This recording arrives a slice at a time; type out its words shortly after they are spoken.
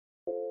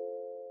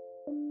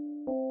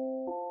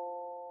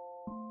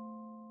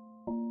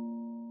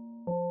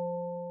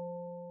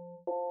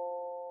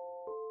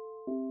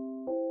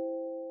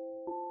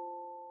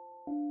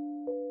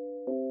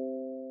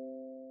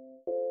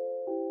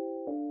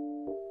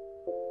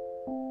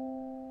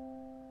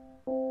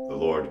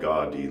Lord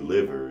God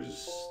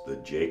delivers the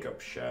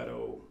Jacob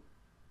shadow.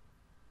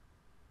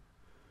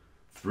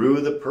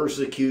 Through the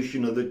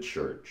persecution of the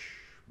church,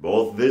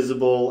 both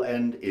visible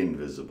and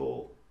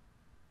invisible,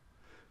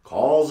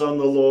 calls on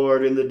the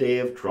Lord in the day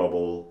of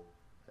trouble,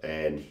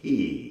 and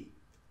he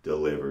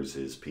delivers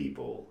his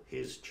people,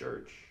 his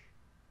church.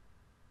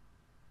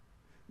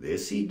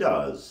 This he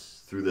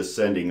does through the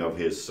sending of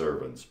his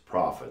servants,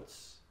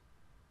 prophets,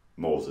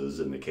 Moses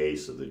in the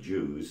case of the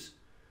Jews,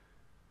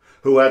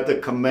 who at the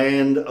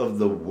command of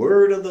the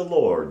word of the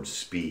Lord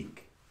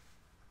speak,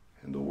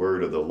 and the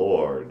word of the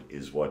Lord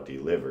is what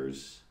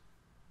delivers.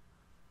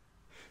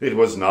 It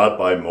was not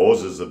by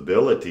Moses'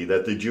 ability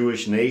that the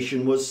Jewish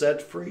nation was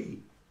set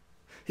free.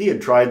 He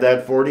had tried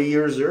that 40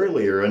 years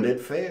earlier, and it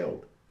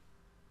failed.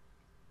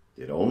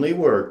 It only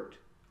worked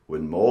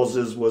when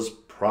Moses was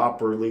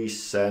properly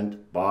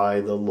sent by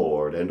the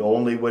Lord, and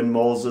only when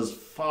Moses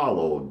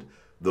followed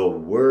the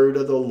word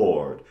of the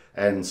Lord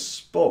and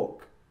spoke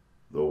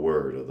the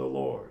word of the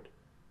Lord.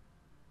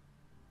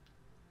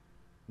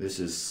 This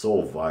is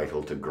so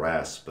vital to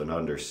grasp and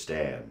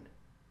understand.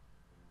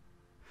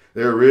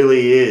 There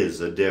really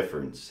is a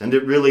difference, and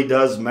it really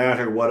does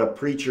matter what a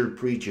preacher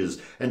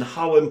preaches and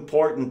how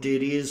important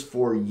it is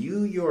for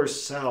you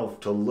yourself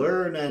to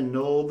learn and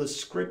know the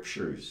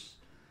Scriptures,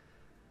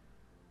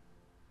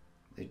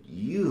 that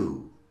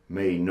you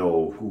may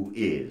know who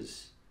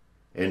is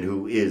and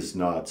who is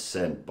not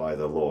sent by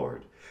the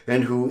Lord,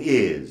 and who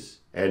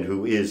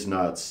is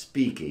not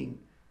speaking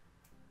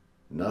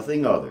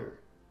nothing other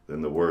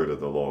than the word of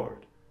the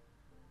Lord.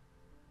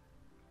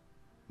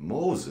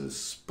 Moses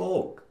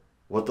spoke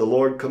what the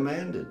Lord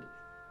commanded,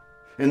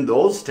 and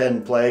those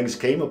 10 plagues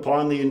came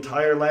upon the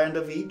entire land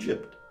of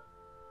Egypt.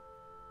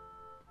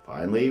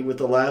 Finally, with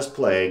the last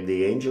plague,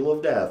 the angel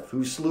of death,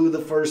 who slew the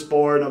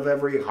firstborn of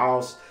every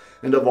house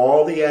and of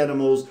all the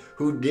animals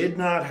who did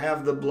not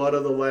have the blood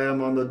of the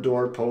lamb on the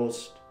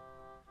doorpost,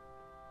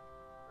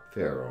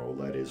 Pharaoh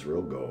let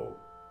Israel go.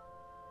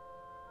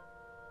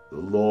 The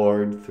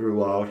Lord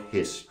throughout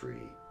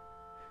history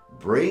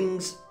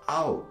brings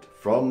out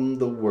from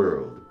the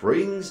world,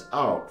 brings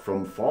out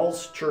from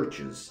false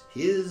churches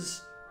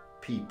his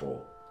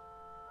people.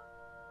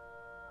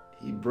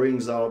 He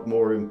brings out,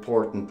 more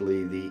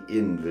importantly, the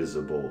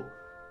invisible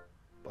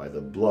by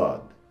the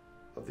blood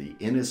of the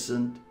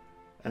innocent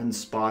and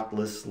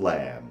spotless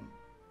Lamb,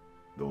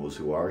 those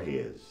who are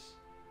his.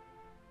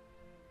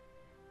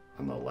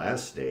 On the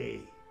last day,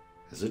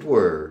 as it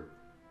were,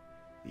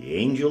 the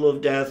angel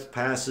of death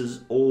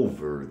passes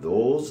over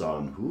those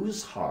on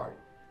whose heart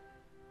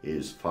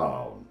is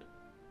found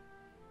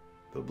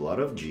the blood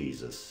of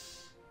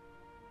Jesus,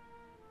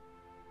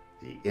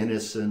 the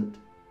innocent,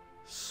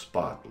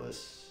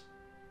 spotless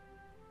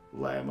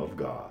Lamb of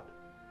God.